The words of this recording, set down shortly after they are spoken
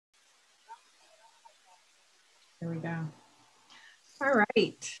Here we go. All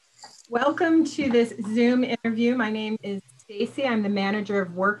right. Welcome to this Zoom interview. My name is Stacy. I'm the manager of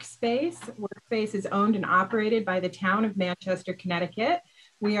Workspace. Workspace is owned and operated by the town of Manchester, Connecticut.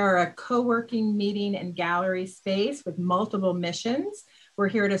 We are a co-working meeting and gallery space with multiple missions. We're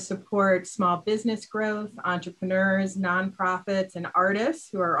here to support small business growth, entrepreneurs, nonprofits, and artists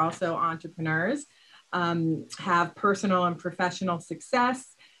who are also entrepreneurs, have personal and professional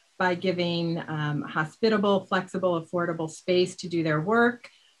success by giving hospitable, flexible, affordable space to do their work.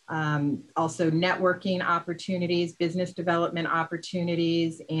 Also networking opportunities, business development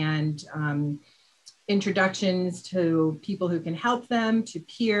opportunities, and introductions to people who can help them, to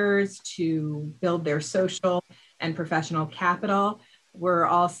peers, to build their social and professional capital. We're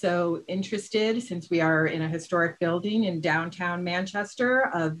also interested, since we are in a historic building in downtown Manchester,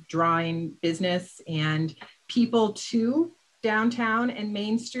 of drawing business and people to downtown and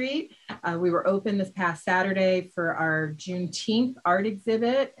Main Street. We were open this past Saturday for our Juneteenth art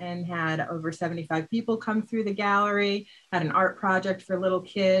exhibit and had over 75 people come through the gallery, had an art project for little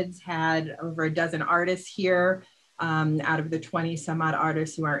kids, had over a dozen artists here out of the 20 some odd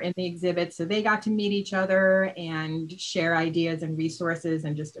artists who are in the exhibit. So they got to meet each other and share ideas and resources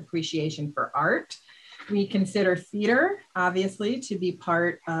and just appreciation for art. We consider theater, obviously, to be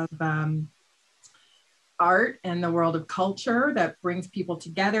part of art and the world of culture that brings people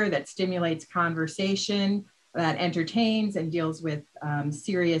together, that stimulates conversation, that entertains and deals with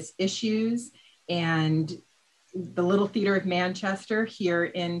serious issues. And the Little Theater of Manchester here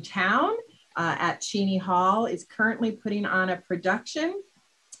in town at Cheney Hall is currently putting on a production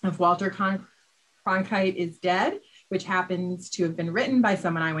of Walter Cronkite is Dead, which happens to have been written by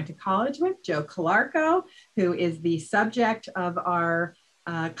someone I went to college with, JOE CALARCO, who is the subject of our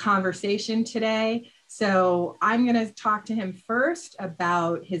conversation today. So I'm going to talk to him first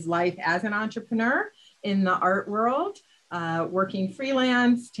about his life as an entrepreneur in the art world, working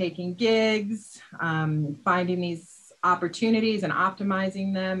freelance, taking gigs, finding these opportunities and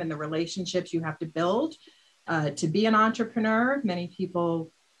optimizing them, and the relationships you have to build to be an entrepreneur. Many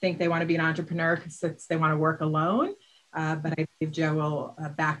people think they want to be an entrepreneur because they want to work alone, but I believe Joe will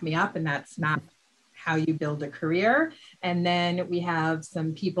back me up, and that's not how you build a career. And then we have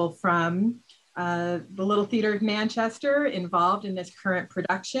some people from the Little Theater of Manchester involved in this current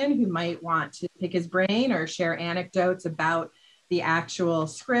production who might want to pick his brain or share anecdotes about the actual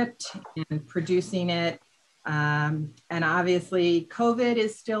script and producing it. And obviously COVID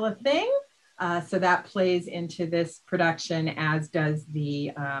is still a thing. So that plays into this production, as does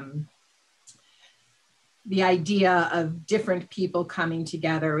the idea of different people coming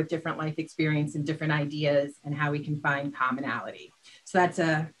together with different life experience and different ideas and how we can find commonality. So that's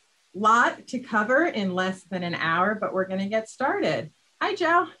a lot to cover in less than an hour, but we're going to get started. Hi,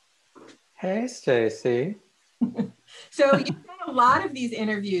 Joe. Hey, Stacy. So you've done a lot of these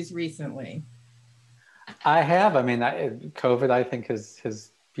interviews recently. I have. I mean, COVID, I think,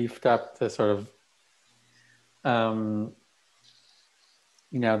 has beefed up the sort of,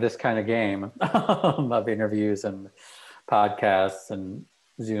 this kind of game of interviews and podcasts and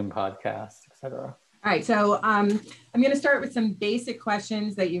Zoom podcasts, et cetera. All right, so I'm going to start with some basic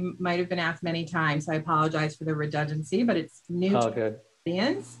questions that you might have been asked many times. So I apologize for the redundancy, but it's new to the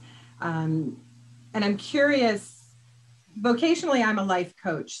audience. And I'm curious, vocationally, I'm a life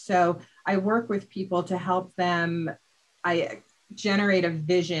coach. So I work with people to help them generate a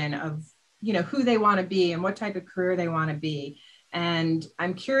vision of, who they want to be and what type of career they want to be. And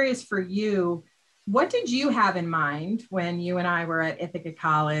I'm curious for you, what did you have in mind when you and I were at Ithaca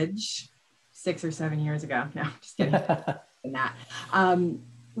College 6 or 7 years ago? No, just kidding. Than that.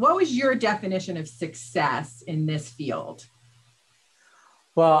 What was your definition of success in this field?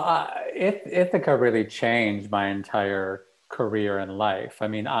 Well, Ithaca really changed my entire career and life. I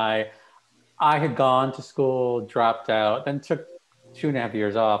mean, I had gone to school, dropped out, then took 2.5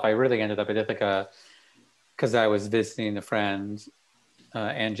 years off. I really ended up at Ithaca because I was visiting a friend,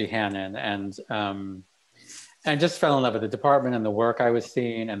 Angie Hannon, and just fell in love with the department and the work I was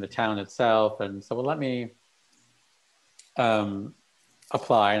seeing and the town itself. And so, well, let me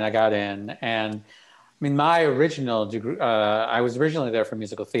apply, and I got in. And I mean, my original degree, I was originally there for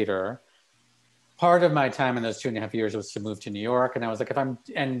musical theater. Part of my time in those 2.5 years was to move to New York. And I was like,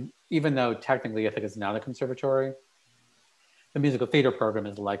 and even though technically Ithaca is not a conservatory, the musical theater program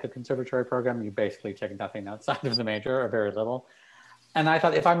is like a conservatory program. You basically take nothing outside of the major, or very little. And I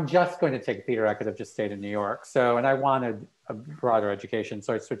thought, if I'm just going to take theater, I could have just stayed in New York. So, and I wanted a broader education.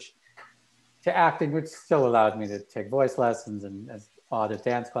 So I switched to acting, which still allowed me to take voice lessons and audit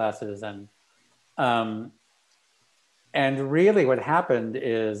dance classes. And really what happened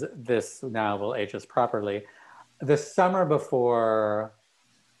is this, now will age us properly. the summer before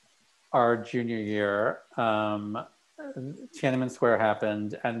our junior year, Tiananmen Square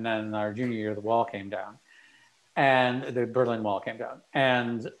happened, and then our junior year, the wall came down, and the Berlin Wall came down,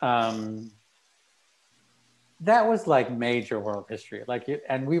 and that was like major world history. Like,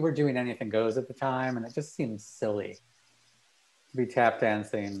 and we were doing Anything Goes at the time, and it just seemed silly to be tap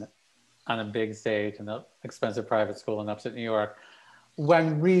dancing on a big stage in an expensive private school in upstate New York,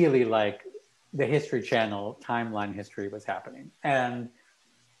 when really like the History Channel timeline history was happening. And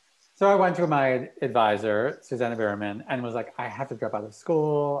so I went to my advisor, Susanna Berman, and was like, I have to drop out of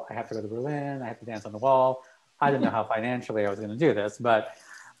school. I have to go to Berlin. I have to dance on the wall. I didn't know how financially I was going to do this, but,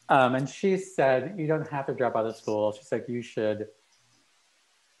 and she said, you don't have to drop out of school. She's like, you should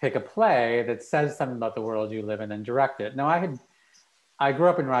pick a play that says something about the world you live in and direct it. Now, I grew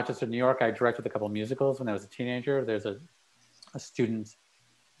up in Rochester, New York. I directed a couple of musicals when I was a teenager. There's a student-run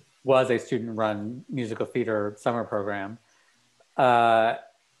musical theater summer program.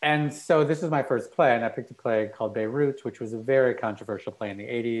 And so this was my first play, and I picked a play called Beirut, which was a very controversial play in the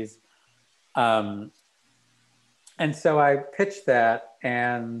 80s. And so I pitched that,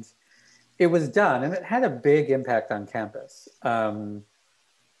 and it was done, and it had a big impact on campus. And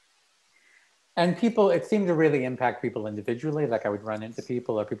people, it seemed to really impact people individually. Like I would run into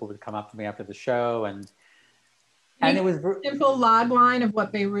people, or people would come up to me after the show, and it was simple log line of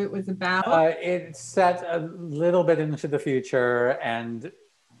what Beirut was about. It set a little bit into the future, and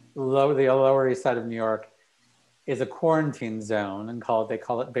the Lower East Side of New York is a quarantine zone, and they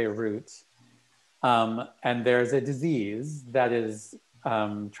call it Beirut. And there's a disease that is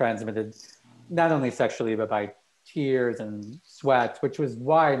transmitted not only sexually, but by tears and sweat, which was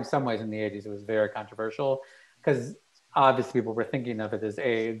why in some ways in the 80s it was very controversial, because obviously people were thinking of it as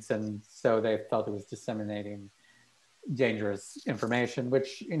AIDS, and so they felt it was disseminating dangerous information,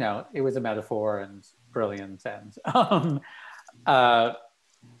 which, you know, it was a metaphor and brilliant.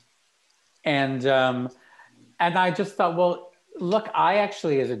 And I just thought, well, look, I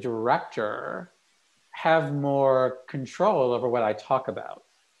actually as a director have more control over what I talk about,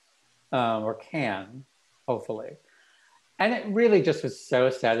 or can, hopefully. And it really just was so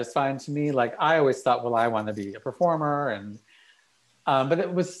satisfying to me. Like I always thought, well, I want to be a performer, and but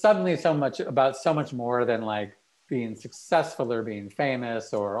it was suddenly so much more than like being successful or being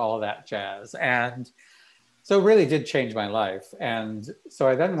famous or all that jazz. And so it really did change my life. And so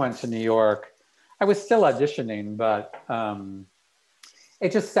I then went to New York. I was still auditioning, but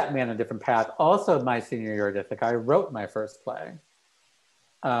it just set me on a different path. Also, my senior year at Ithaca, I wrote my first play.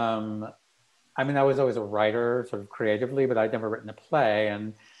 I mean, I was always a writer, sort of creatively, but I'd never written a play.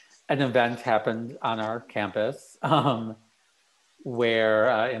 And an event happened on our campus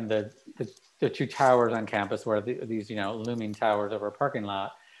where in the two towers on campus were these, you know, looming towers over a parking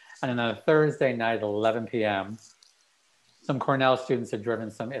lot. And on a Thursday night at 11 p.m., some Cornell students had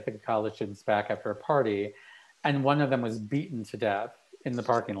driven some Ithaca College students back after a party, and one of them was beaten to death in the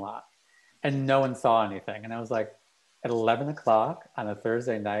parking lot, and no one saw anything. And I was like, at 11 o'clock on a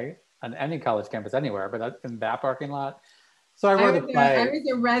Thursday night on any college campus anywhere, but in that parking lot. So I wrote a play. I was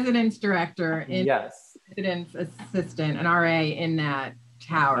a residence director, yes, residence assistant, an RA in that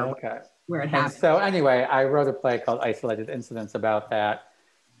tower. Okay. Where it happened. And so anyway, I wrote a play called Isolated Incidents about that,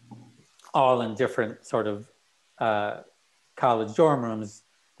 all in different sort of college dorm rooms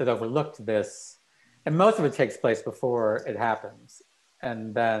that overlooked this. And most of it takes place before it happens.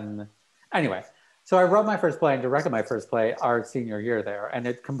 And then, anyway, so I wrote my first play and directed my first play our senior year there. And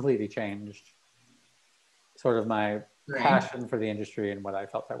it completely changed sort of my passion for the industry and what I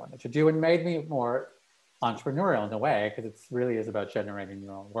felt I wanted to do, and made me more entrepreneurial in a way, because it really is about generating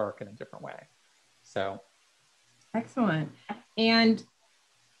your own work in a different way. So. Excellent. And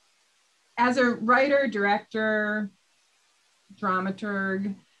as a writer, director,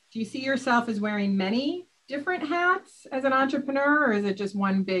 dramaturge, do you see yourself as wearing many different hats as an entrepreneur, or is it just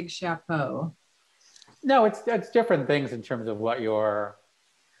one big chapeau? No, it's different things in terms of what you're,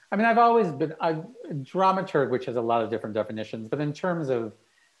 I mean, I've always been a dramaturge, which has a lot of different definitions, but in terms of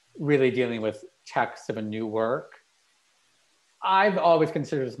really dealing with text of a new work, I've always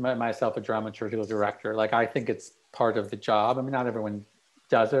considered myself a dramaturgical director. Like, I think it's part of the job. I mean, not everyone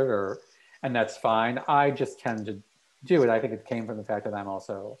does it, and that's fine. I just tend to do it. I think it came from the fact that I'm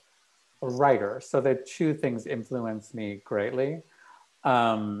also a writer. So the two things influence me greatly,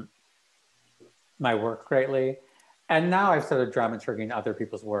 my work greatly. And now I've started dramaturging other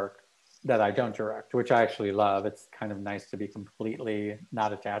people's work that I don't direct, which I actually love. It's kind of nice to be completely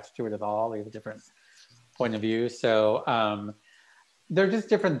not attached to it at all. We have a different point of view. So they're just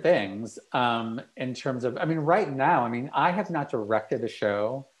different things in terms of, I mean, right now, I mean, I have not directed a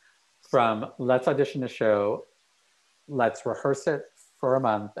show from let's audition a show let's rehearse it for a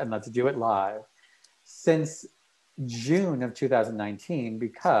month and let's do it live since June of 2019,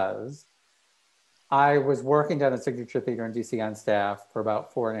 because I was working down at Signature Theater in DC on staff for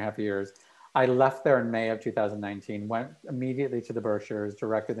about 4.5 years. I left there in May of 2019, went immediately to the Berkshires,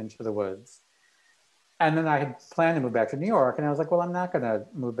 directed Into the Woods. And then I had planned to move back to New York. And I was like, well, I'm not going to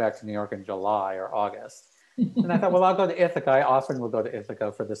move back to New York in July or August. And I thought, well, I'll go to Ithaca. I often will go to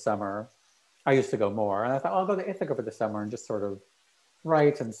Ithaca for the summer. I used to go more. And I thought, I'll go to Ithaca for the summer and just sort of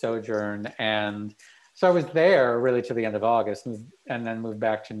write and sojourn. And so I was there really to the end of August, and then moved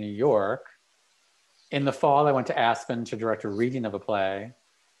back to New York. In the fall, I went to Aspen to direct a reading of a play,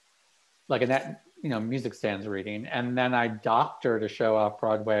 like a music stands reading. And then I doctored a show off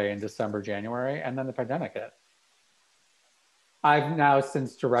Broadway in December, January, and then the pandemic hit. I've now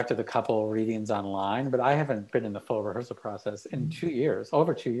since directed a couple readings online, but I haven't been in the full rehearsal process in 2 years,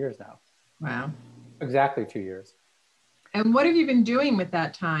 over 2 years now. Wow. Exactly 2 years. And what have you been doing with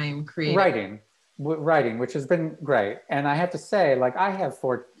that time creating? Writing, which has been great. And I have to say, like, I have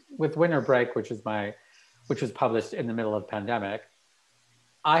with Winter Break, which was published in the middle of the pandemic,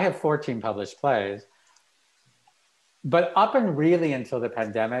 I have 14 published plays. But up and really until the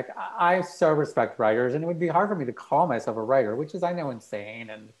pandemic, I so respect writers, and it would be hard for me to call myself a writer, which is, I know,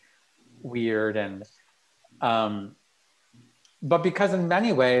 insane and weird. And but because in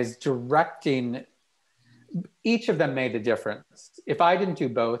many ways, directing, each of them made a difference. If I didn't do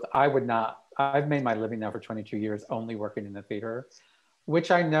both, I would not. I've made my living now for 22 years only working in the theater, which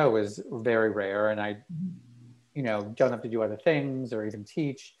I know is very rare, and I, don't have to do other things or even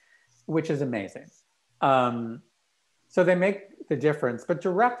teach, which is amazing. So they make the difference, but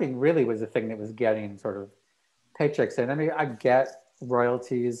directing really was the thing that was getting sort of paychecks in. I mean, I get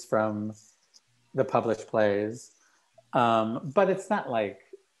royalties from the published plays, but it's not like,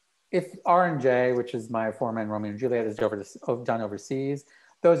 if R&J, which is my four-man Romeo and Juliet, is done overseas,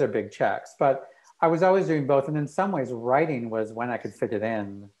 those are big checks. But I was always doing both. And in some ways, writing was when I could fit it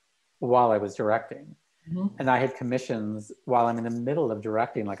in while I was directing. Mm-hmm. And I had commissions while I'm in the middle of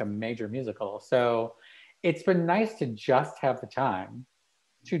directing like a major musical. So it's been nice to just have the time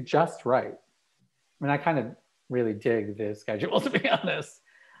to just write. I mean, I kind of really dig the schedule, to be honest.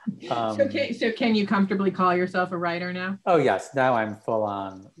 So can you comfortably call yourself a writer now? Oh, yes. Now I'm full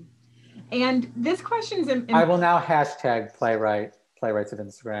on. And this question's I will now hashtag playwrights of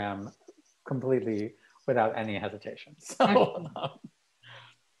Instagram completely without any hesitation. So,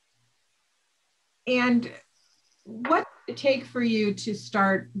 and what did it take for you to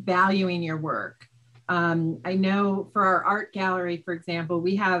start valuing your work? I know for our art gallery, for example,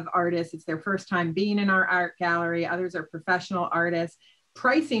 we have artists, it's their first time being in our art gallery. Others are professional artists.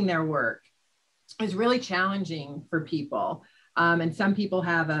 Pricing their work is really challenging for people. And some people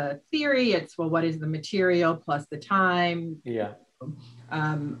have a theory. It's, well, what is the material plus the time? Yeah.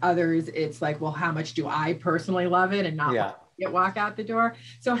 Others, it's like, well, how much do I personally love it and not walk out the door?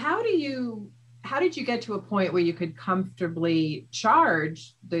 So how did you get to a point where you could comfortably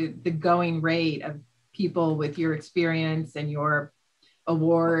charge the going rate of people with your experience and your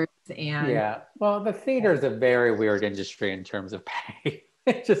awards? And well, the theater is a very weird industry in terms of pay.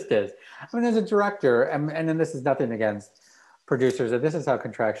 It just is. I mean, as a director, and then this is nothing against producers, this is how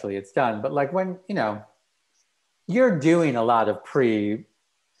contractually it's done, but like when you're doing a lot of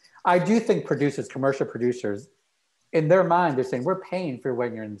I do think producers, commercial producers, in their mind, they're saying, we're paying for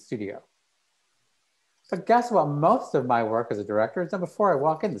when you're in the studio. But guess what? Most of my work as a director is done before I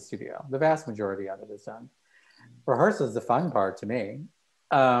walk in the studio. The vast majority of it is done. Rehearsal is the fun part to me.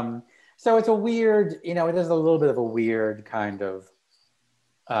 So it's a weird, it is a little bit of a weird kind of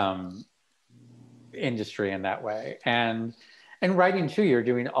industry in that way. And writing too, you're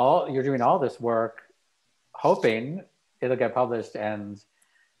doing all this work, hoping it'll get published and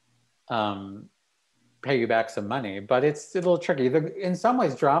pay you back some money, but it's a little tricky. In some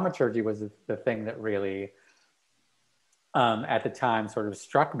ways, dramaturgy was the thing that really, at the time, sort of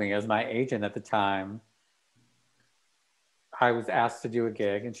struck me. As my agent at the time, I was asked to do a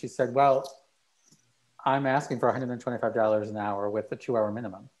gig, and she said, well, I'm asking for $125 an hour with a 2-hour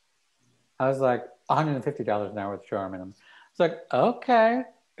minimum. I was like, $150 an hour with a 2-hour minimum. It's like, okay,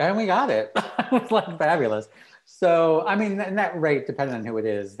 and we got it. It was like fabulous. So, I mean, and that rate, depending on who it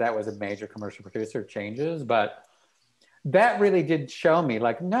is, that was a major commercial producer, changes, but that really did show me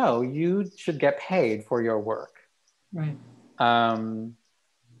like, no, you should get paid for your work. Right.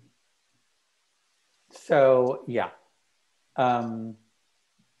 So yeah. So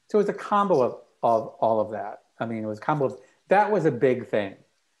it was a combo of all of that. I mean, it was a combo of, that was a big thing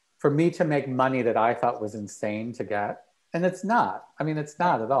for me to make money that I thought was insane to get. And it's not, I mean, it's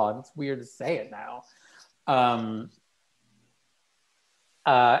not at all. And it's weird to say it now.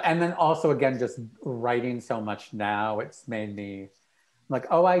 And then also, again, just writing so much now, it's made me like,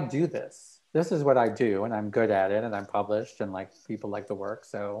 oh, I do this. This is what I do, and I'm good at it, and I'm published, and like people like the work.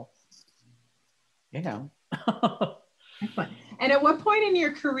 So, you know. Excellent. And at what point in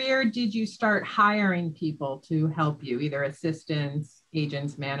your career did you start hiring people to help you, either assistants,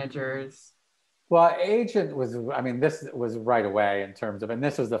 agents, managers? Well, agent was, I mean, this was right away in terms of, and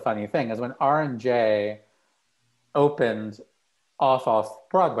this was the funny thing, is when R&J opened off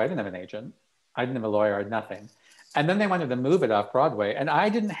Broadway, I didn't have an agent. I didn't have a lawyer, I had nothing. And then they wanted to move it off Broadway, and I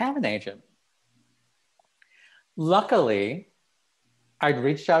didn't have an agent. Luckily, I'd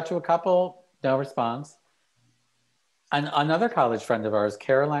reached out to a couple, no response. And another college friend of ours,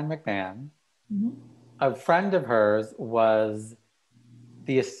 Caroline McMahon, a friend of hers was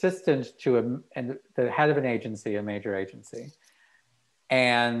the assistant to the head of an agency, a major agency.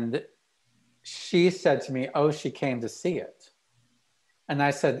 And she said to me, oh, she came to see it. And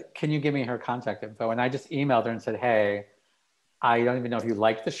I said, can you give me her contact info? And I just emailed her and said, hey, I don't even know if you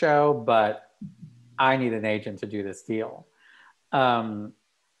like the show, but I need an agent to do this deal.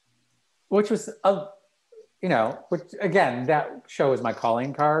 Which was, you know, which again, that show was my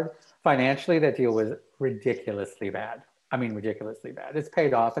calling card. Financially, that deal was ridiculously bad. I mean, ridiculously bad. It's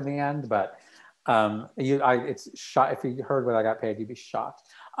paid off in the end, but it's shot. If you heard what I got paid, you'd be shocked.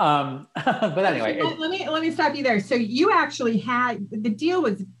 But anyway, let me stop you there. So you actually had, the deal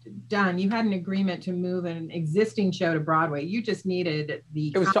was done. You had an agreement to move an existing show to Broadway. You just needed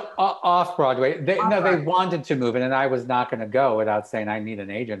the. It was off Broadway. They wanted to move it, and I was not going to go without saying I need an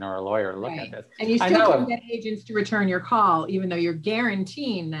agent or a lawyer to look at this. And you still can get agents to return your call, even though you're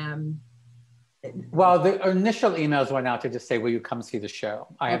guaranteeing them. Well, the initial emails went out to just say, will you come see the show?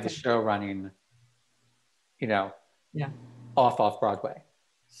 I have the show running, you know, off Broadway.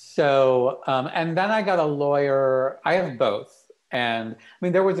 So, and then I got a lawyer. I have both. And I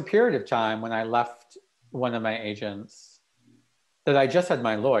mean, there was a period of time when I left one of my agents that I just had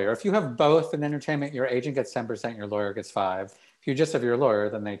my lawyer. If you have both in entertainment, your agent gets 10%, your lawyer gets 5%. If you just have your lawyer,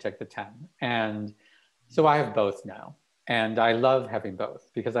 then they take the 10%. And so I have both now. And I love having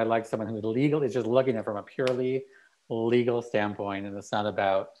both because I like someone who's legal, is just looking at it from a purely legal standpoint. And it's not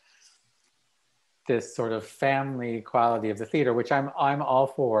about this sort of family quality of the theater, which I'm all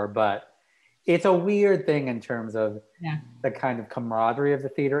for, but it's a weird thing in terms of the kind of camaraderie of the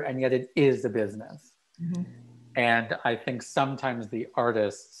theater, and yet it is the business. And I think sometimes the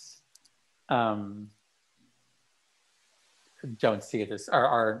artists don't see it as,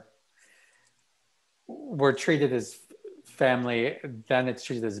 we're treated as family, then it's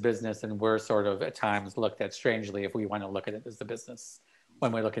treated as business, and we're sort of at times looked at strangely if we want to look at it as the business,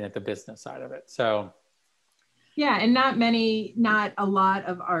 when we're looking at the business side of it. So yeah, and not a lot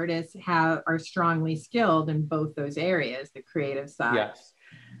of artists are strongly skilled in both those areas, the creative side. Yes.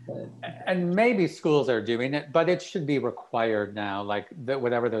 And maybe schools are doing it, but it should be required now, like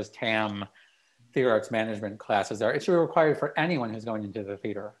whatever those TAM, theater arts management classes are, it should be required for anyone who's going into the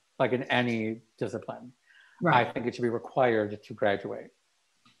theater, like in any discipline. Right. I think it should be required to graduate.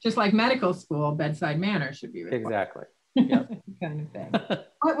 Just like medical school, bedside manner should be required. Exactly. Yep. Kind of thing.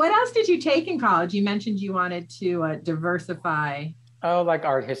 What else did you take in college? You mentioned you wanted to diversify. Oh, like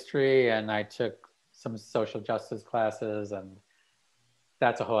art history, and I took some social justice classes, and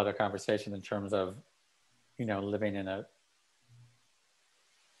that's a whole other conversation in terms of, you know, living in a,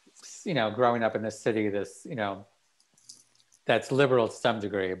 you know, growing up in this city, this, you know, that's liberal to some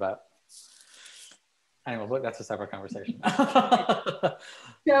degree, but anyway, that's a separate conversation.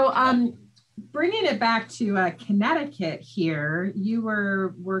 So, bringing it back to Connecticut here, you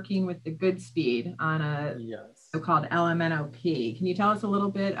were working with the Goodspeed on a so-called LMNOP. Can you tell us a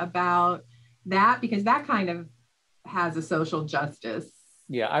little bit about that? Because that kind of has a social justice.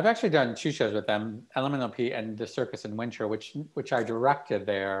 Yeah, I've actually done 2 shows with them, LMNOP and The Circus in Winter, which I directed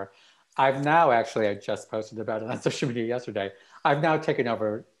there. I've now actually, I just posted about it on social media yesterday. I've now taken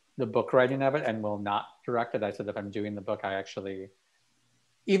over the book writing of it and will not direct it. I said if I'm doing the book, I actually,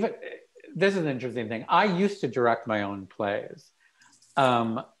 even, this is an interesting thing. I used to direct my own plays.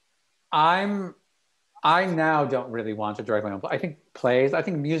 I now don't really want to direct my own plays. I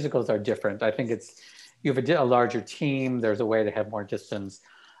think musicals are different. I think you have a larger team. There's a way to have more distance.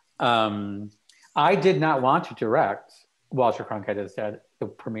 I did not want to direct Walter Cronkite Is Dead, the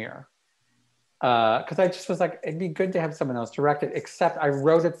premiere. Because I just was like, it'd be good to have someone else direct it, except I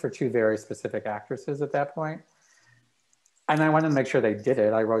wrote it for 2 very specific actresses at that point. And I wanted to make sure they did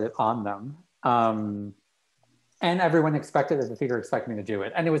it. I wrote it on them. And everyone expected it, the theater expected me to do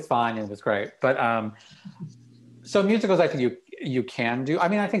it. And it was fine, and it was great. But so musicals, I think you can do. I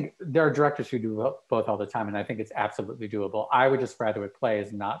mean, I think there are directors who do both all the time, and I think it's absolutely doable. I would just rather with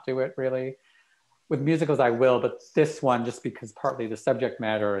plays not do it really. With musicals, I will, but this one, just because partly the subject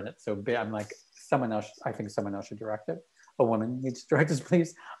matter and it's so big, I'm like, someone else, I think someone else should direct it. A woman needs to direct this,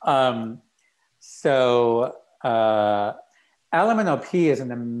 please. LMNOP is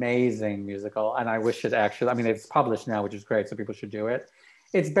an amazing musical, and I wish it actually, I mean, it's published now, which is great, so people should do it.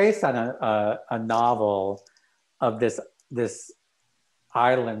 It's based on a novel of this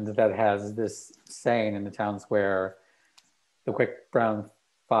island that has this saying in the town square, the quick brown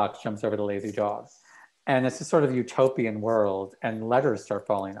fox jumps over the lazy dog. And it's a sort of utopian world, and letters start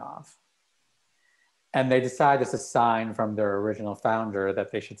falling off. And they decide it's a sign from their original founder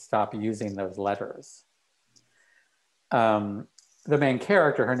that they should stop using those letters. The main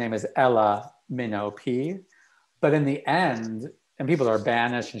character, her name is Ella Minnow P. But in the end, and people are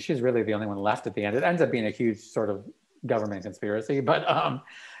banished, and she's really the only one left at the end. It ends up being a huge sort of government conspiracy, but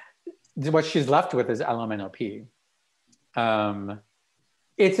what she's left with is LMNOP.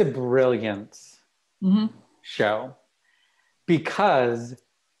 It's a brilliant show because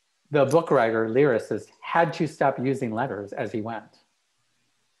the book writer, lyricist, had to stop using letters as he went.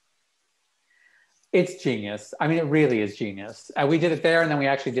 It's genius. I mean, it really is genius. We did it there, and then we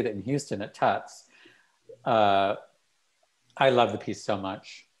actually did it in Houston at Tuts. I love the piece so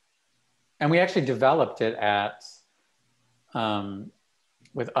much. And we actually developed it at,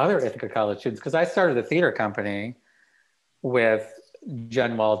 with other Ithaca College students, because I started a theater company with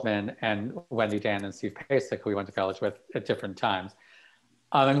Jen Waldman and Wendy Dan and Steve Pasek, who we went to college with at different times.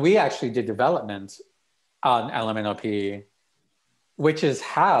 And we actually did development on LMNOP, which is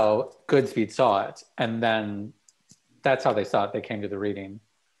how Goodspeed saw it. And then that's how they saw it. They came to the reading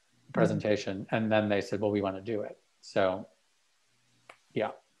presentation, and then they said, well, we want to do it. So,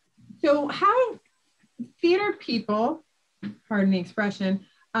 yeah. So how theater people, pardon the expression,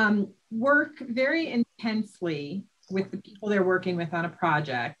 work very intensely with the people they're working with on a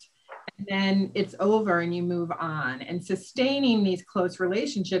project, and then it's over and you move on. And sustaining these close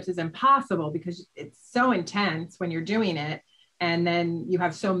relationships is impossible because it's so intense when you're doing it, and then you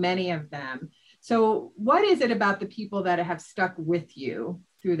have so many of them. So what is it about the people that have stuck with you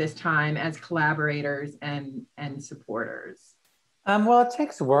through this time as collaborators and supporters? Well, it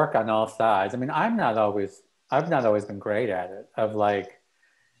takes work on all sides. I mean, I've not always been great at it. Of like,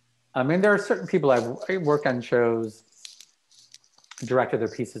 I mean, there are certain people I work on shows, directed their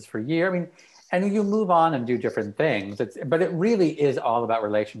pieces for years. I mean, and you move on and do different things. But it really is all about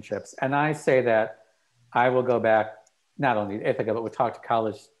relationships. And I say that I will go back, not only to Ithaca, but we talk to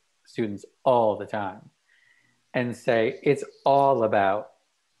college students all the time and say, it's all about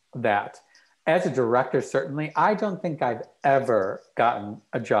that. As a director, certainly, I don't think I've ever gotten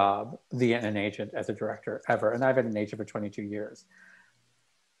a job via an agent as a director, ever. And I've been an agent for 22 years.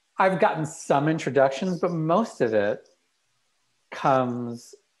 I've gotten some introductions, but most of it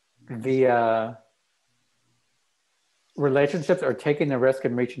comes via relationships or taking the risk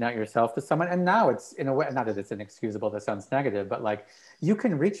and reaching out yourself to someone. And now it's, in a way, not that it's inexcusable, that sounds negative, but like, you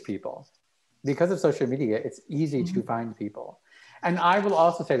can reach people. Because of social media, it's easy to find people. And I will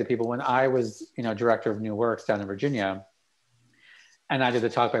also say to people, when I was, director of new works down in Virginia, and I did the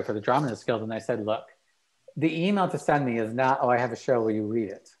talk back for the Dramatist Guild, and I said, look, the email to send me is not, oh, I have a show, will you read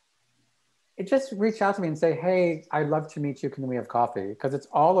it? It just reach out to me and say, hey, I'd love to meet you, can we have coffee? Because it's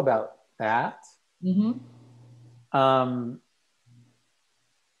all about that.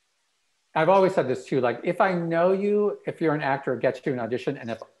 I've always said this too, like, if I know you, if you're an actor, it gets you an audition, and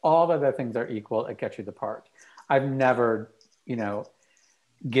if all other things are equal, it gets you the part. I've never,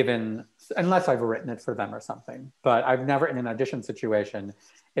 given, unless I've written it for them or something, but I've never in an audition situation,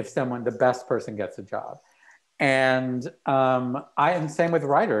 if the best person gets a job. And I am same with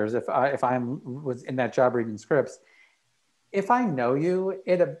writers. If I was in that job reading scripts, if I know you,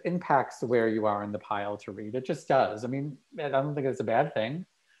 it impacts where you are in the pile to read. It just does. I mean, I don't think it's a bad thing.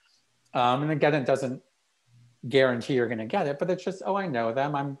 And again, it doesn't guarantee you're going to get it, but it's just, oh, I know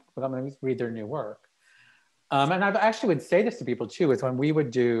them. I'm going to read their new work. And I actually would say this to people too, is when we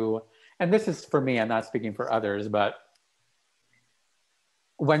would do, and this is for me, I'm not speaking for others, but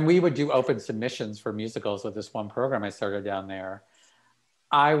when we would do open submissions for musicals with this one program I started down there,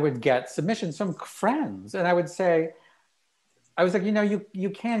 I would get submissions from friends. And I would say, I was like, you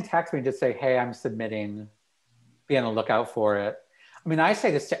can text me and just say, hey, I'm submitting, be on the lookout for it. I mean, I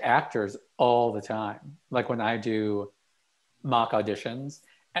say this to actors all the time. Like when I do mock auditions,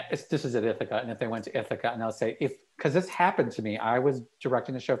 this is at Ithaca, and if they went to Ithaca, and I'll say, because this happened to me, I was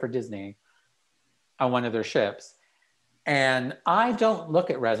directing a show for Disney on one of their ships, and I don't look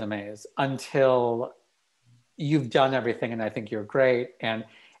at resumes until you've done everything and I think you're great. And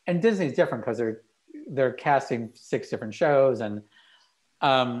Disney's different because they're casting 6 different shows. And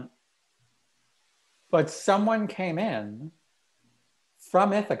but someone came in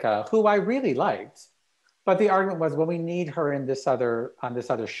from Ithaca who I really liked, but the argument was, well, we need her in on this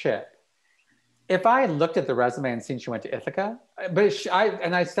other ship. If I had looked at the resume and seen she went to Ithaca, but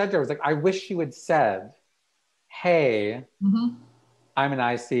I said to her, I was like, I wish she would said, hey, I'm an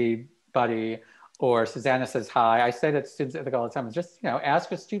IC buddy, or Susanna says hi. I say that to students at Ithaca all the time. It's just, ask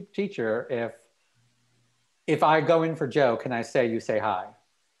a teacher if I go in for Joe, can I say you say hi?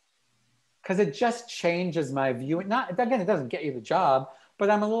 Because it just changes my view. Again, it doesn't get you the job, but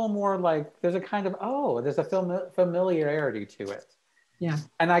I'm a little more like, there's a kind of, there's a familiarity to it. Yeah.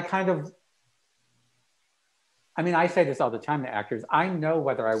 And I say this all the time to actors. I know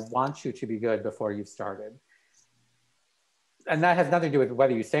whether I want you to be good before you've started. And that has nothing to do with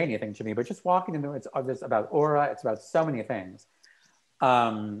whether you say anything to me, but just walking in the room, it's about aura, it's about so many things.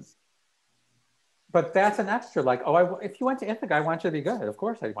 But that's an extra, like, if you went to Ithaca, I want you to be good. Of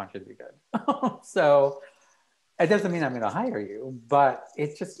course I want you to be good. So it doesn't mean I'm going to hire you, but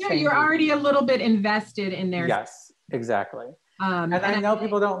it just changes. You're already a little bit invested in their. Yes, exactly. And I know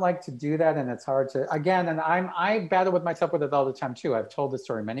people don't like to do that, and it's hard to, again, and I battle with myself with it all the time too. I've told this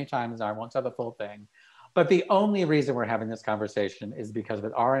story many times, and I won't tell the full thing. But the only reason we're having this conversation is because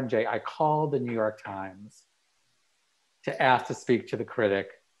with R&J, I called the New York Times to ask to speak to the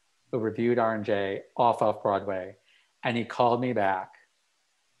critic who reviewed R&J off Broadway. And he called me back.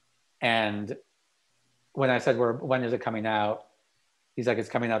 And when I said, when is it coming out? He's like, it's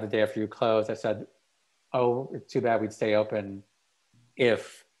coming out the day after you close. I said, oh, it's too bad we'd stay open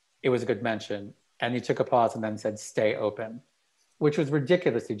if it was a good mention. And he took a pause and then said, stay open, which was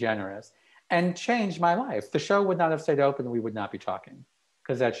ridiculously generous and changed my life. The show would not have stayed open, we would not be talking,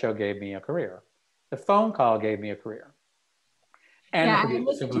 because that show gave me a career. The phone call gave me a career. And I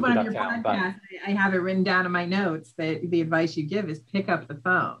listened to one of your podcasts. I have it written down in my notes that the advice you give is pick up the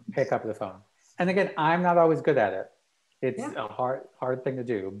phone. Pick up the phone. And again, I'm not always good at it. It's a hard thing to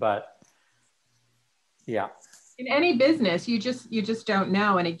do, but yeah. In any business, you just don't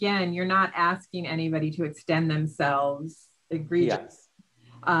know. And again, you're not asking anybody to extend themselves egregiously. Yes.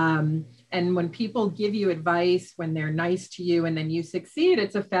 And when people give you advice, when they're nice to you and then you succeed,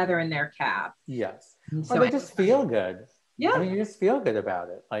 it's a feather in their cap. Yes. So they just feel good. Yeah. I mean, you just feel good about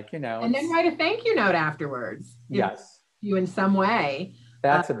it. Like, And then write a thank you note afterwards. Yes. You in some way.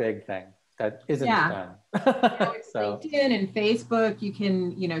 That's a big thing. That isn't done. So LinkedIn and Facebook, you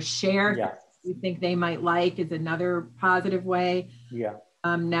can, share. Yes. You think they might like is another positive way. Yeah.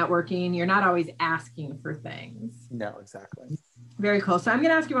 Networking, you're not always asking for things. No, exactly. Very cool. So I'm going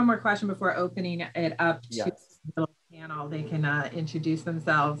to ask you one more question before opening it up to the panel. They can introduce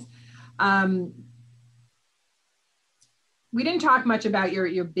themselves. We didn't talk much about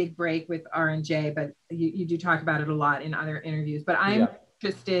your big break with R&J, but you do talk about it a lot in other interviews. But I'm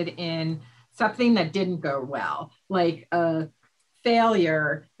interested in something that didn't go well, like a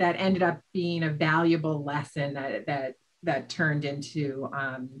failure that ended up being a valuable lesson that turned into,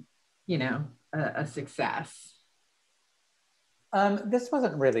 a success. This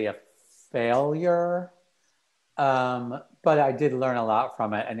wasn't really a failure, but I did learn a lot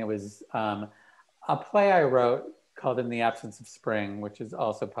from it. And it was a play I wrote called In the Absence of Spring, which is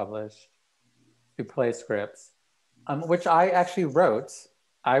also published through Play Scripts, which I actually wrote.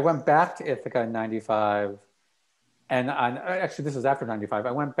 I went back to Ithaca in 95. And actually, this was after 95.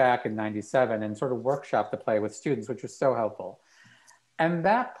 I went back in 97 and sort of workshopped the play with students, which was so helpful. And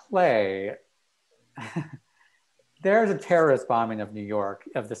that play, there's a terrorist bombing of New York,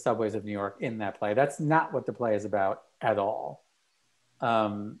 of the subways of New York in that play. That's not what the play is about at all.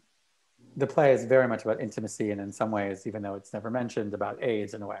 The play is very much about intimacy and in some ways, even though it's never mentioned, about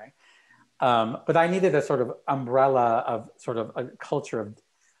AIDS in a way. But I needed a sort of umbrella of sort of a culture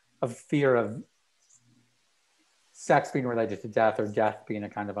of fear of sex being related to death or death being a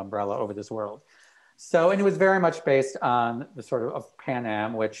kind of umbrella over this world. So, and it was very much based on the sort of Pan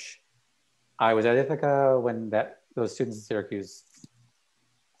Am, which I was at Ithaca when those students in Syracuse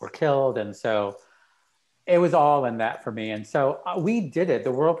were killed. And so it was all in that for me. And so we did it.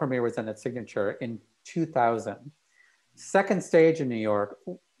 The world premiere was done at Signature in 2000. Second Stage in New York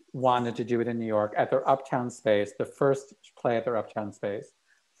wanted to do it in New York at their Uptown space, the first play at their Uptown space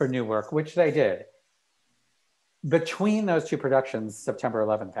for new work, which they did. Between those two productions, September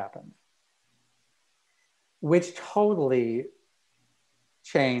 11th happened, which totally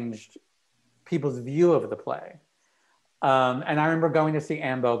changed people's view of the play. And I remember going to see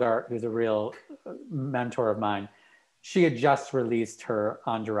Anne Bogart, who's a real mentor of mine, she had just released her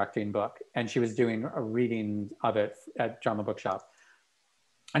on directing book, and she was doing a reading of it at Drama Bookshop.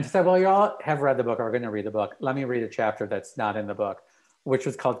 And she said, well, you all have read the book or are going to read the book. Let me read a chapter that's not in the book, which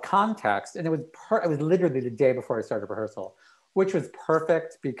was called Context. And it was literally the day before I started rehearsal, which was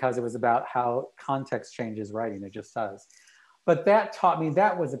perfect because it was about how context changes writing. It just does. But that taught me,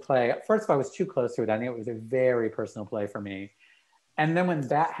 that was a play. First of all, I was too close to it. I think it was a very personal play for me. And then when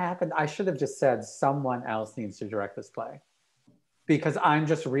that happened, I should have just said, someone else needs to direct this play, because I'm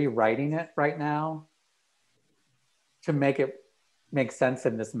just rewriting it right now to make it make sense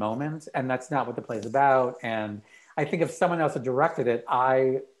in this moment. And that's not what the play is about. And I think if someone else had directed it,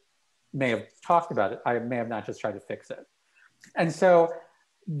 I may have talked about it. I may have not just tried to fix it. And so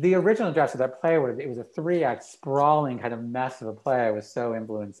the original draft of that play, it was a 3-act sprawling kind of mess of a play. I was so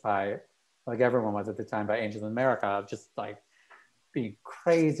influenced by, like everyone was at the time, by Angels in America, just like being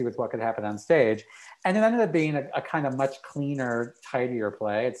crazy with what could happen on stage. And it ended up being a kind of much cleaner, tidier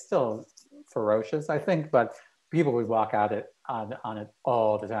play. It's still ferocious, I think, but people would walk out on it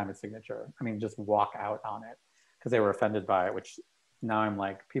all the time at Signature. I mean, just walk out on it because they were offended by it, which now I'm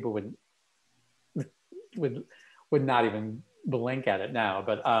like, people would not even blink at it now.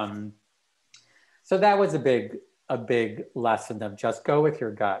 But so that was a big lesson of just go with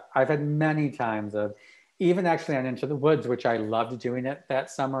your gut. I've had many times of, even actually on Into the Woods, which I loved doing it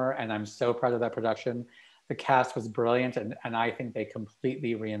that summer, and I'm so proud of that production. The cast was brilliant, and I think they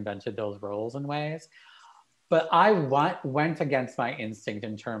completely reinvented those roles in ways. But I went against my instinct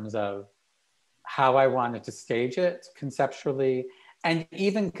in terms of how I wanted to stage it conceptually, and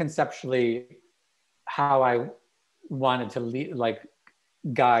even conceptually how I wanted to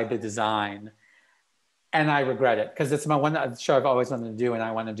guide the design. And I regret it because it's my one show I've always wanted to do, and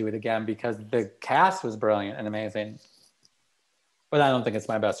I want to do it again because the cast was brilliant and amazing. But I don't think it's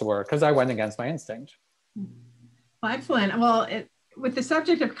my best work because I went against my instinct. Well, excellent. Well, with the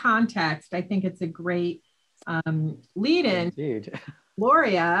subject of context, I think it's a great lead-in. Indeed.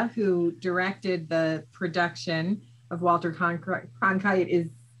 Gloria, who directed the production of Walter Cronkite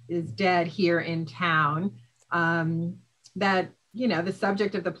is Dead here in town. That, you know, the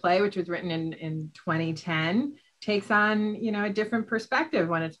subject of the play, which was written in 2010, takes on, you know, a different perspective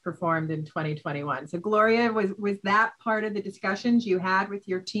when it's performed in 2021. So Gloria, was that part of the discussions you had with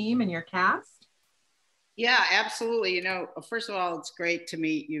your team and your cast? Yeah, absolutely. You know, first of all, it's great to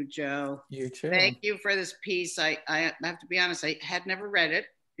meet you, Joe. You too. Thank you for this piece. I have to be honest, I had never read it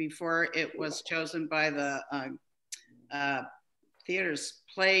before it was chosen by the theater's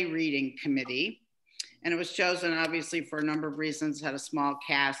play reading committee. And it was chosen obviously for a number of reasons, had a small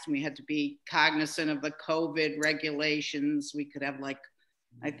cast, and we had to be cognizant of the COVID regulations. We could have, like,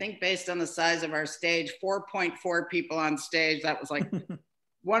 I think based on the size of our stage, 4.4 people on stage. That was like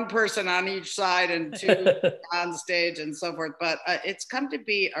one person on each side and 2 on stage and so forth. But it's come to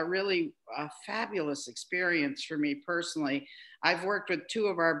be a really fabulous experience for me personally. I've worked with 2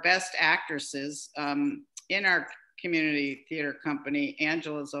 of our best actresses in our community theater company.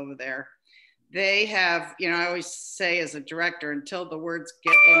 Angela's over there. They have, you know, I always say as a director, until the words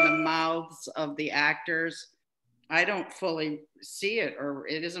get in the mouths of the actors, I don't fully see it, or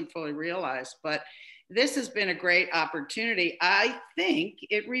it isn't fully realized. But this has been a great opportunity. I think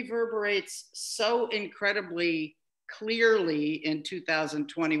it reverberates so incredibly clearly in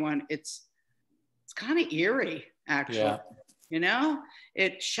 2021. It's kind of eerie, actually. Yeah. You know,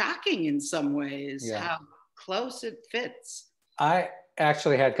 it's shocking in some ways how close it fits. I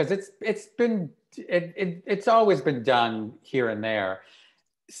actually had, because it's always been done here and there.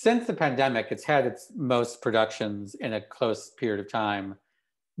 Since the pandemic, it's had its most productions in a close period of time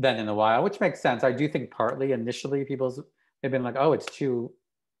than in a while, which makes sense. I do think partly initially they've been like, oh, it's 2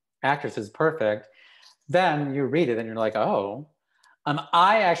 actresses, perfect. Then you read it and you're like, oh.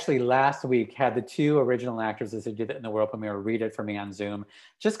 I actually last week had the 2 original actresses who did it in the world premiere read it for me on Zoom,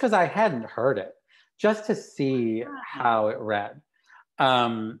 just because I hadn't heard it, just to see how it read.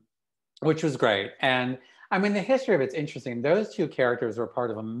 Which was great. And I mean, the history of it's interesting. Those 2 characters were part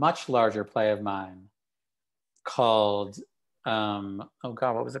of a much larger play of mine called, oh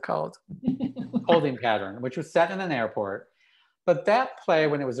God, what was it called? Holding Pattern, which was set in an airport. But that play,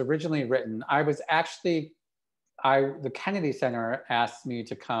 when it was originally written, I was actually, the Kennedy Center asked me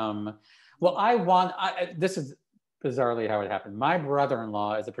to come. Well, this is bizarrely how it happened. My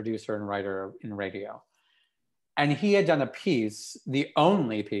brother-in-law is a producer and writer in radio. And he had done a piece, the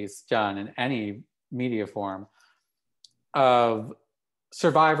only piece done in any media form, of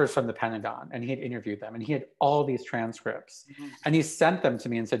survivors from the Pentagon. And he had interviewed them, and he had all these transcripts. Mm-hmm. And he sent them to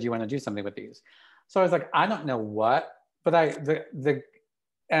me and said, do you want to do something with these? So I was like, I don't know what, but a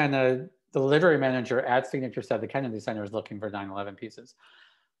the literary manager at Signature said the Kennedy Center is looking for 9/11 pieces.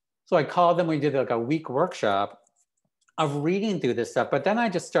 So I called them, we did like a week workshop of reading through this stuff. But then I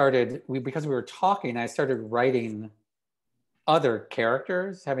just started, because we were talking, I started writing other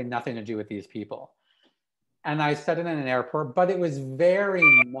characters having nothing to do with these people. And I said it in an airport, but it was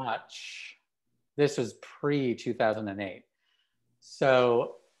very much, this was pre-2008.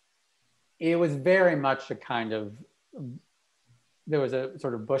 So it was very much a kind of, there was a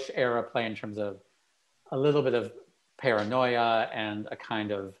sort of Bush era play in terms of a little bit of paranoia and a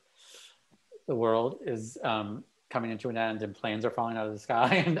kind of, the world is coming into an end and planes are falling out of the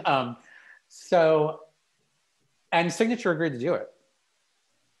sky. And Signature agreed to do it.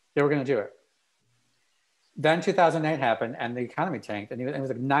 They were going to do it. Then 2008 happened and the economy tanked, and it was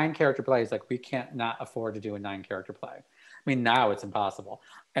like 9 character plays. Like, we can't not afford to do a 9 character play. I mean, now it's impossible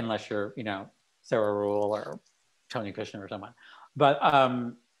unless you're, you know, Sarah Rule or Tony Kushner or someone. But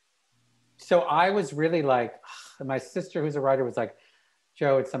so I was really like, my sister who's a writer was like,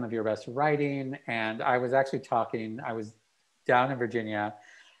 Joe, it's some of your best writing. And I was actually talking, I was down in Virginia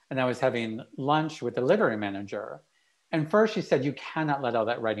and I was having lunch with the literary manager. And first she said, you cannot let all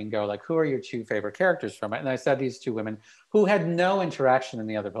that writing go. Like, who are your 2 favorite characters from it? And I said these 2 women who had no interaction in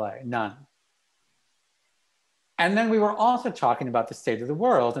the other play, none. And then we were also talking about the state of the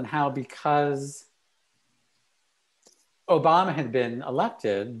world and how, because Obama had been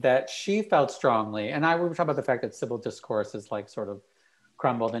elected, that she felt strongly, and we were talking about the fact that civil discourse is like sort of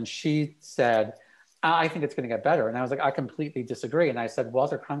crumbled. And she said, I think it's going to get better. And I was like, I completely disagree. And I said,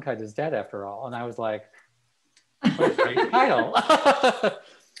 Walter Cronkite is dead after all. And I was like, what a great title.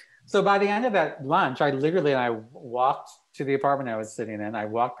 So by the end of that lunch, I walked to the apartment I was sitting in. I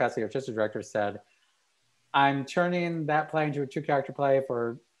walked past the artistic director, said, I'm turning that play into a 2-character play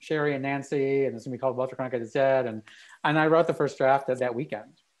for Sherry and Nancy, and it's gonna be called Walter Cronkite is Dead. And I wrote the first draft that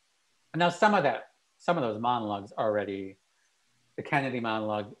weekend. And now some of those monologues already, the Kennedy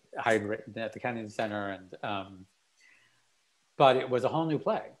monologue I had written at the Kennedy Center, and but it was a whole new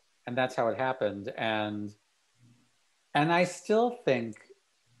play, and that's how it happened. And I still think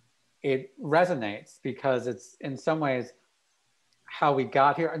it resonates because it's in some ways how we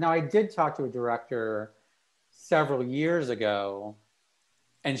got here. Now, I did talk to a director several years ago,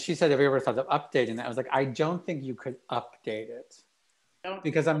 and she said, have you ever thought of updating that? I was like, I don't think you could update it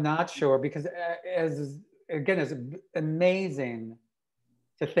because I'm not sure, because as it's amazing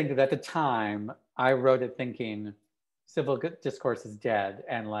to think that at the time I wrote it thinking civil discourse is dead,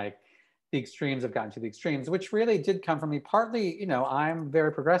 and like the extremes have gotten to the extremes, which really did come from me. Partly, you know, I'm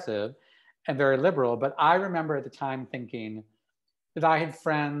very progressive and very liberal, but I remember at the time thinking that I had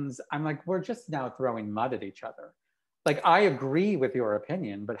friends, I'm like, we're just now throwing mud at each other. Like, I agree with your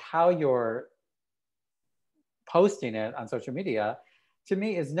opinion, but how you're posting it on social media, to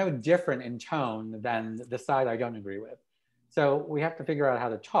me, is no different in tone than the side I don't agree with. So we have to figure out how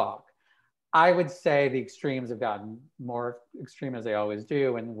to talk. I would say the extremes have gotten more extreme, as they always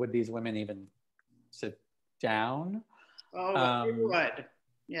do. And would these women even sit down? Oh, they would.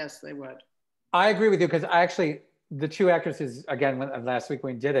 Yes, they would. I agree with you, because the 2 actresses, again, last week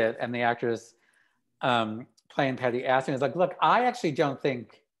when we did it, and the actress playing Patty asked me, I was like, look, I actually don't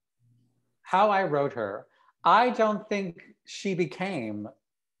think, how I wrote her, I don't think she became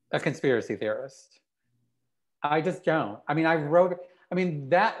a conspiracy theorist. I just don't. I mean,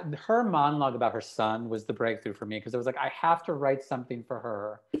 her monologue about her son was the breakthrough for me, because it was like, I have to write something for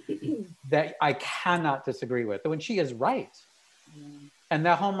her that I cannot disagree with, when she is right. Mm. And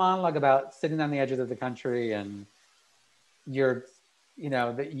that whole monologue about sitting on the edges of the country, and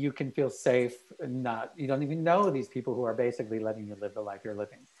that you can feel safe and you don't even know these people who are basically letting you live the life you're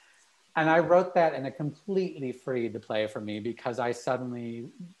living. And I wrote that, and it completely freed the play for me, because I suddenly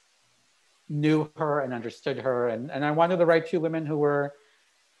knew her and understood her. And I wanted to write 2 women who were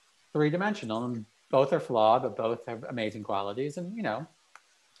 3-dimensional, and both are flawed, but both have amazing qualities. And, you know.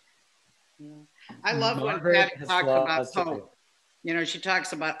 Yeah. I love when Patty talks about hope. You know, she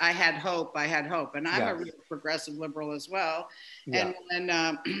talks about, I had hope. And I'm a real progressive liberal as well. Yeah. And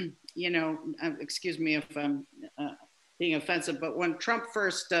when, excuse me if I'm being offensive, but when Trump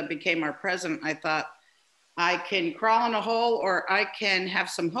first became our president, I thought, I can crawl in a hole or I can have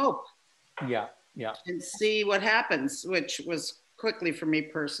some hope. Yeah, yeah. And see what happens, which was quickly for me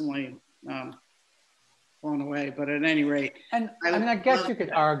personally blown away. But at any rate. And I guess you could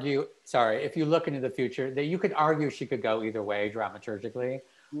argue, if you look into the future, that you could argue she could go either way dramaturgically.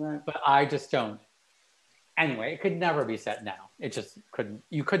 Right. But I just don't. Anyway, it could never be set now. It just couldn't,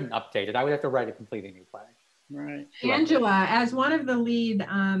 you couldn't update it. I would have to write a completely new play. Right. Angela, as one of the lead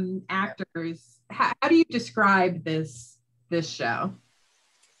actors, how do you describe this show?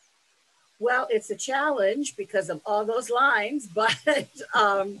 Well, it's a challenge because of all those lines, but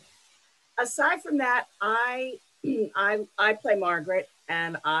aside from that, I play Margaret,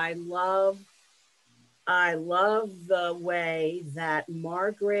 and I love the way that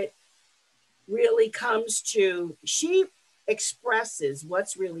Margaret really comes to, she expresses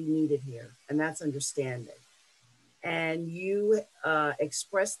what's really needed here, and that's understanding. And you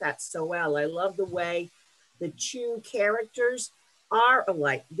express that so well. I love the way the two characters are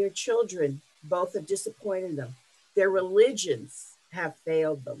alike. Their children both have disappointed them. Their religions have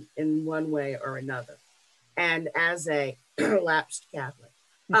failed them in one way or another. And as a lapsed Catholic,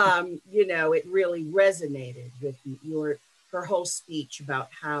 you know, it really resonated with her whole speech about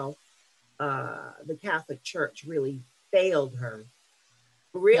how the Catholic Church really failed her.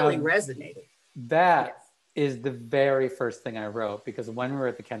 Really resonated. That is the very first thing I wrote, because when we were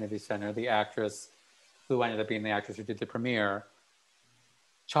at the Kennedy Center, the actress who ended up being the actress who did the premiere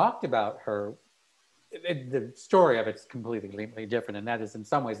talked about her. The story of it's completely different, and that is in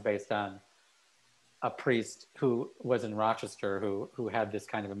some ways based on a priest who was in Rochester who had this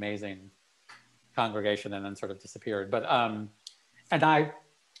kind of amazing congregation and then sort of disappeared. But and I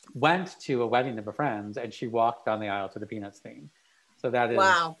went to a wedding of a friend, and she walked down the aisle to the Peanuts theme. So that is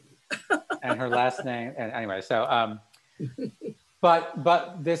wow. And her last name, and anyway, so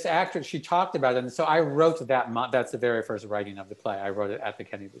but this actress, she talked about it, and so I wrote that. That's the very first writing of the play. I wrote it at the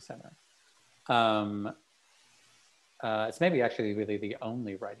Kennedy Center. It's maybe actually really the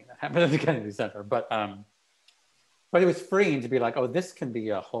only writing that happened at the Kennedy Center, but it was freeing to be like, oh, this can be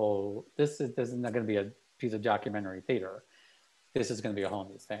a whole. This is not going to be a piece of documentary theater. This is going to be a whole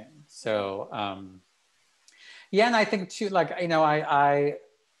new thing. So yeah, and I think too, like, you know, I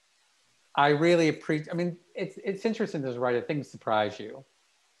really appreciate, I mean, it's interesting as a writer, things surprise you.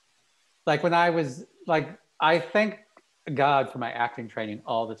 Like when I was, like, I thank God for my acting training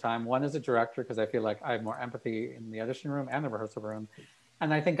all the time. One, as a director, because I feel like I have more empathy in the audition room and the rehearsal room.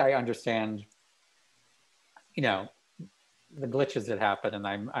 And I think I understand, you know, the glitches that happen, and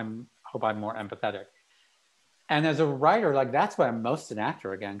I hope I'm more empathetic. And as a writer, like, that's why I'm most an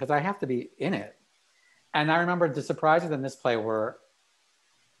actor again, because I have to be in it. And I remember the surprises in this play were,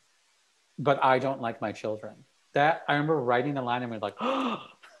 but I don't like my children. That, I remember writing the line and was like, oh,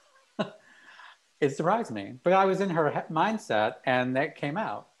 it surprised me. But I was in her mindset, and that came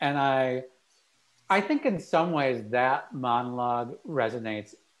out. And I think in some ways that monologue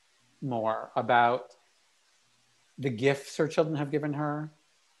resonates more about the gifts her children have given her,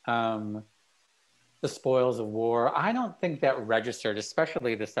 the spoils of war. I don't think that registered,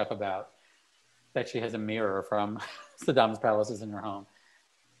 especially the stuff about that she has a mirror from Saddam's palaces in her home.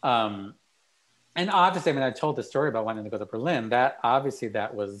 And obviously, I mean, I told the story about wanting to go to Berlin. That obviously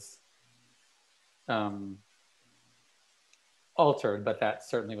that was altered, but that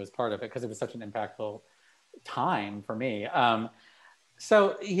certainly was part of it because it was such an impactful time for me.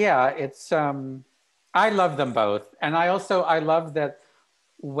 So yeah, it's, I love them both. And I love that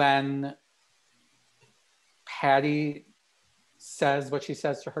when Patty says what she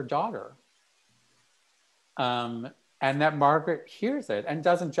says to her daughter, and that Margaret hears it and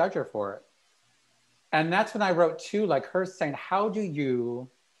doesn't judge her for it. And that's when I wrote too, like her saying, how do you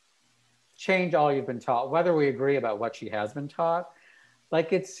change all you've been taught, whether we agree about what she has been taught?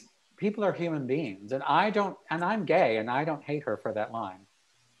 Like, it's, people are human beings, and I'm gay, and I don't hate her for that line.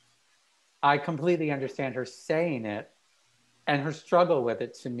 I completely understand her saying it, and her struggle with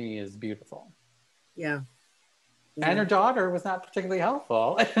it to me is beautiful. Yeah. And her daughter was not particularly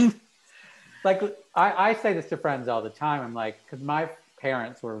helpful. And like, I say this to friends all the time. I'm like, because my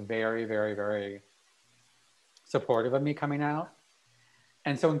parents were very, very, very supportive of me coming out.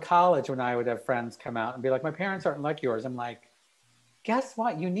 And so in college, when I would have friends come out and be like, my parents aren't like yours, I'm like, guess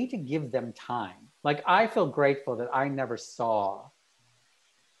what? You need to give them time. Like, I feel grateful that I never saw.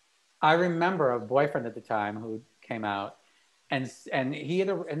 I remember a boyfriend at the time who came out, and he had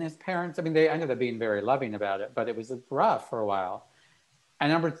and his parents, I mean, they ended up being very loving about it, but it was rough for a while.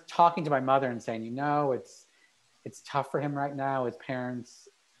 And I remember talking to my mother and saying, you know, it's tough for him right now. His parents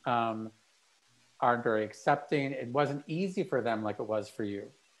aren't very accepting. It wasn't easy for them like it was for you.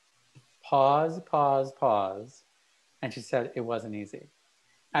 Pause, pause, pause. And she said, it wasn't easy.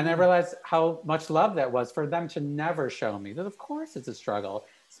 And I realized how much love that was for them to never show me that, of course, it's a struggle.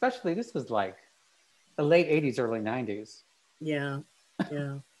 Especially, this was like the late 80s, early 90s. Yeah,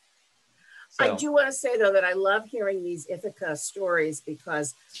 yeah. So. I do want to say, though, that I love hearing these Ithaca stories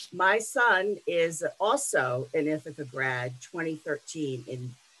because my son is also an Ithaca grad, 2013,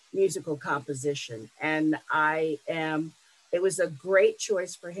 in musical composition. And it was a great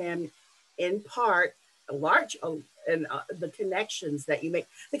choice for him, in part, and the connections that you make,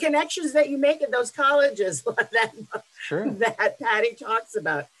 at those colleges that Patty talks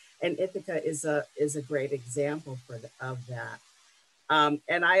about. And Ithaca is a great example of that.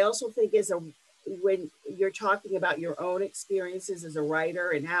 And I also think when you're talking about your own experiences as a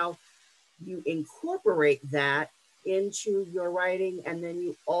writer and how you incorporate that into your writing and then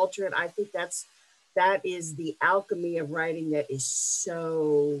you alter it, I think that is the alchemy of writing that is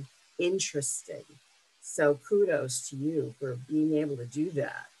so interesting. So kudos to you for being able to do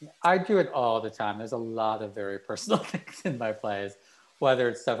that. I do it all the time. There's a lot of very personal things in my plays, whether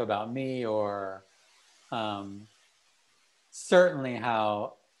it's stuff about me or certainly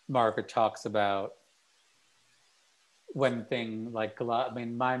how Margaret talks about when things like, I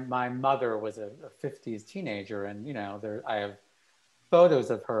mean, my mother was a 50s teenager, and you know, I have photos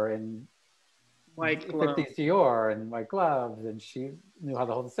of her in white 50s Dior and white gloves, and she knew how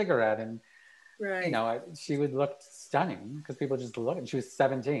to hold a cigarette, and right. You know, she would look stunning because people just looked, and she was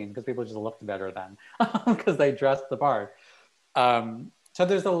 17 because people just looked better then because they dressed the part. So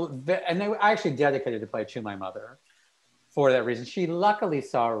there's I actually dedicated the play to my mother for that reason. She luckily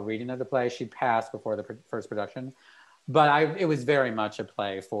saw a reading of the play. She passed before the first production, but it was very much a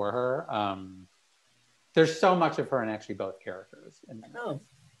play for her. There's so much of her in actually both characters.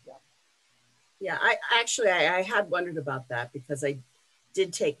 Yeah, I had wondered about that because I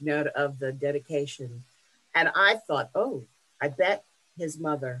did take note of the dedication, and I thought, oh, I bet his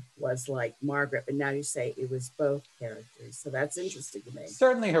mother was like Margaret, but now you say it was both characters, so that's interesting to me.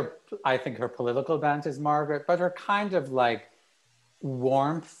 Certainly I think her political bent is Margaret, but her kind of like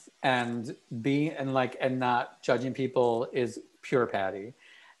warmth and not judging people is pure Patty.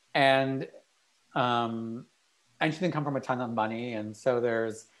 And she didn't come from a ton of money, and so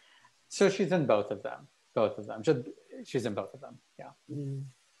she's in both of them. She's in both of them, yeah. Mm.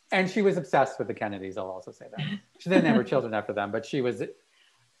 And she was obsessed with the Kennedys, I'll also say that. She didn't have her children after them, but my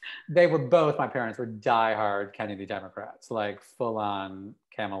parents were diehard Kennedy Democrats, like full on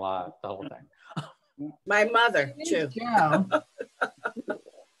Camelot, the whole thing. My mother too. Yeah.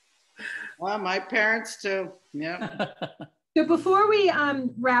 Well, my parents too, yeah. So before we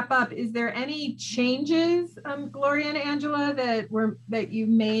wrap up, is there any changes, Gloria and Angela, that you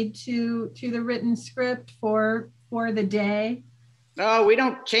made to the written script for the day? No, we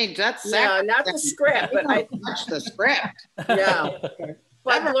don't change that. No, not the script, but I touch the script. Yeah.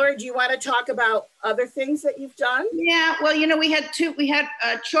 But Gloria, do you want to talk about other things that you've done? Yeah, well, you know, we had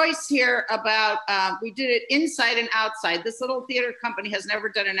a choice here about, we did it inside and outside. This little theater company has never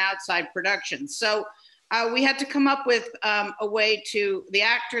done an outside production. So we had to come up with a way the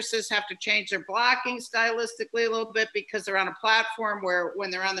actresses have to change their blocking stylistically a little bit because they're on a platform where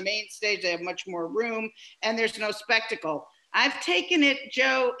when they're on the main stage, they have much more room and there's no spectacle. I've taken it,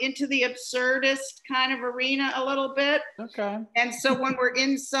 Joe, into the absurdist kind of arena a little bit. Okay. And so when we're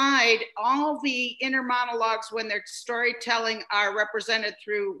inside, all the inner monologues when they're storytelling are represented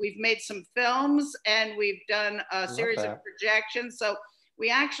through, we've made some films and we've done a series of projections. So we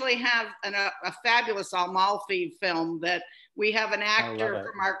actually have a fabulous Amalfi film that we have an actor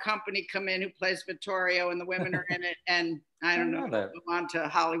from our company come in who plays Vittorio and the women are in it. And I don't know, we'll go on to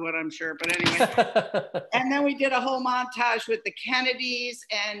Hollywood, I'm sure, but anyway. And then we did a whole montage with the Kennedys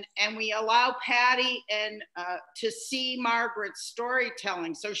and we allow Patty to see Margaret's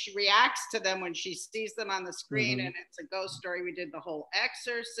storytelling. So she reacts to them when she sees them on the screen and it's a ghost story. We did the whole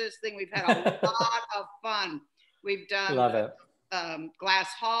Exorcist thing. We've had a lot of fun. We've done glass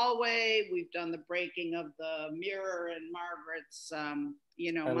hallway. We've done the breaking of the mirror in Margaret's,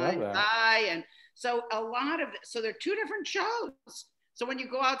 mind's eye. And so so they're two different shows. So when you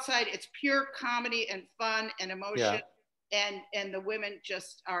go outside, it's pure comedy and fun and emotion. Yeah. And the women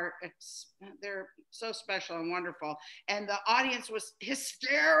just they're so special and wonderful. And the audience was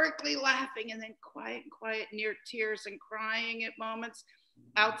hysterically laughing and then quiet, near tears and crying at moments.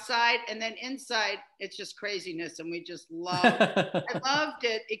 Outside and then inside it's just craziness and we just loved it. I loved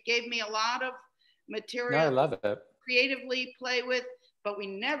it. It gave me a lot of material. I love it. Creatively play with, but we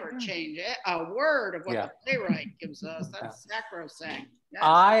never change it a word of what the playwright gives us. That's sacrosanct. Yes.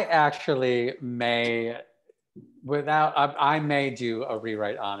 I actually may do a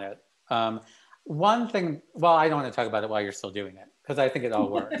rewrite on it. One thing, well, I don't want to talk about it while you're still doing it because I think it all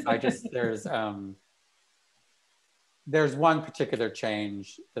works. There's one particular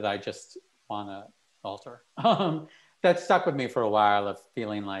change that I just want to alter that stuck with me for a while of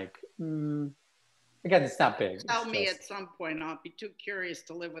feeling like, again, it's not big. Tell me at some point. I'll be too curious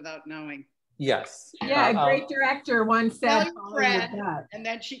to live without knowing. Yes. Yeah, a great director once said, friend, and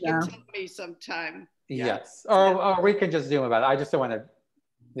then she can tell me sometime. Yes, or we can just Zoom about it. I just don't want to,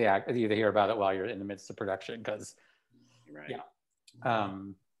 either hear about it while you're in the midst of production because Right. Yeah.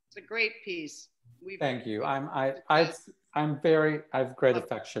 It's a great piece. Thank you. I have great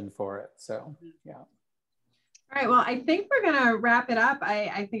affection for it. So yeah. All right. Well, I think we're gonna wrap it up.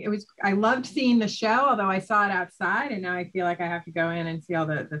 I think I loved seeing the show, although I saw it outside, and now I feel like I have to go in and see all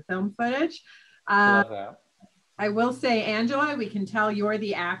the film footage. Love that. I will say, Angela, we can tell you're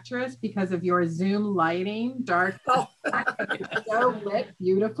the actress because of your Zoom lighting, dark, so lit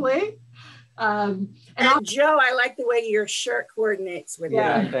beautifully. And Joe, I like the way your shirt coordinates with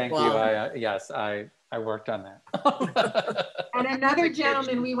Yeah, thank you. Yes, I worked on that. And another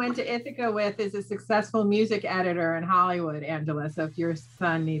gentleman we went to Ithaca with is a successful music editor in Hollywood, Angela. So if your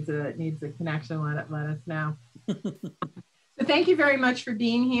son needs a connection, let us know. So thank you very much for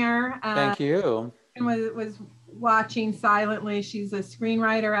being here. Thank you. And was watching silently. She's a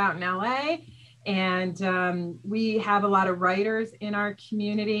screenwriter out in LA. And we have a lot of writers in our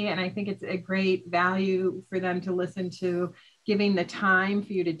community, and I think it's a great value for them to listen to, giving the time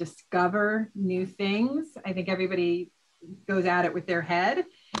for you to discover new things. I think everybody goes at it with their head,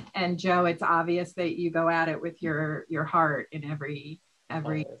 and Joe, it's obvious that you go at it with your heart in every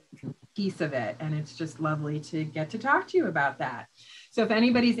piece of it, and it's just lovely to get to talk to you about that. So if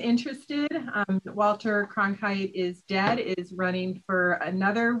anybody's interested, Walter Cronkite is Dead is running for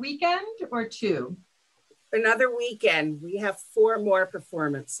another weekend or 2? Another weekend. We have 4 more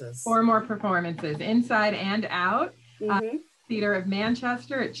performances. 4 more performances, inside and out. Theatre of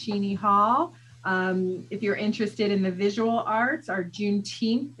Manchester at Cheney Hall. If you're interested in the visual arts, our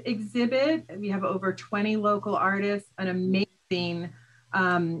Juneteenth exhibit, we have over 20 local artists, an amazing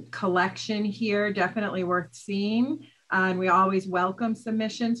collection here, definitely worth seeing. And we always welcome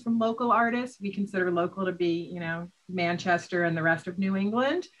submissions from local artists. We consider local to be, Manchester and the rest of New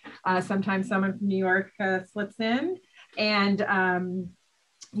England. Sometimes someone from New York slips in. And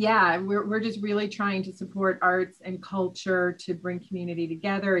yeah, we're just really trying to support arts and culture to bring community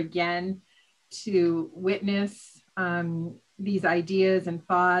together, again, to witness these ideas and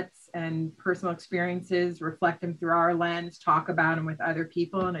thoughts and personal experiences, reflect them through our lens, talk about them with other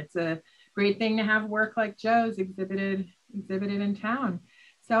people. And it's a great thing to have work like Joe's exhibited in town.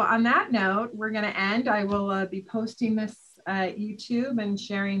 So on that note, we're going to end. I will be posting this YouTube and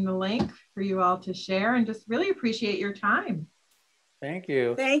sharing the link for you all to share, and just really appreciate your time. Thank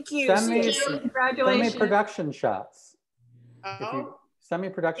you. Thank you. Congratulations. Send me production shots. Send me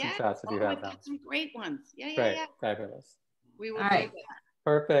production yes. shots if you have them. Some great ones. Yeah. Great. Fabulous. We will all right. do that.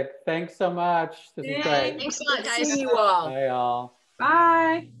 Perfect. Thanks so much. This is great. Thanks a lot, guys. See you all. Bye, all.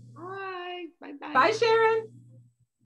 Bye. Bye. Bye. Bye, Sharon.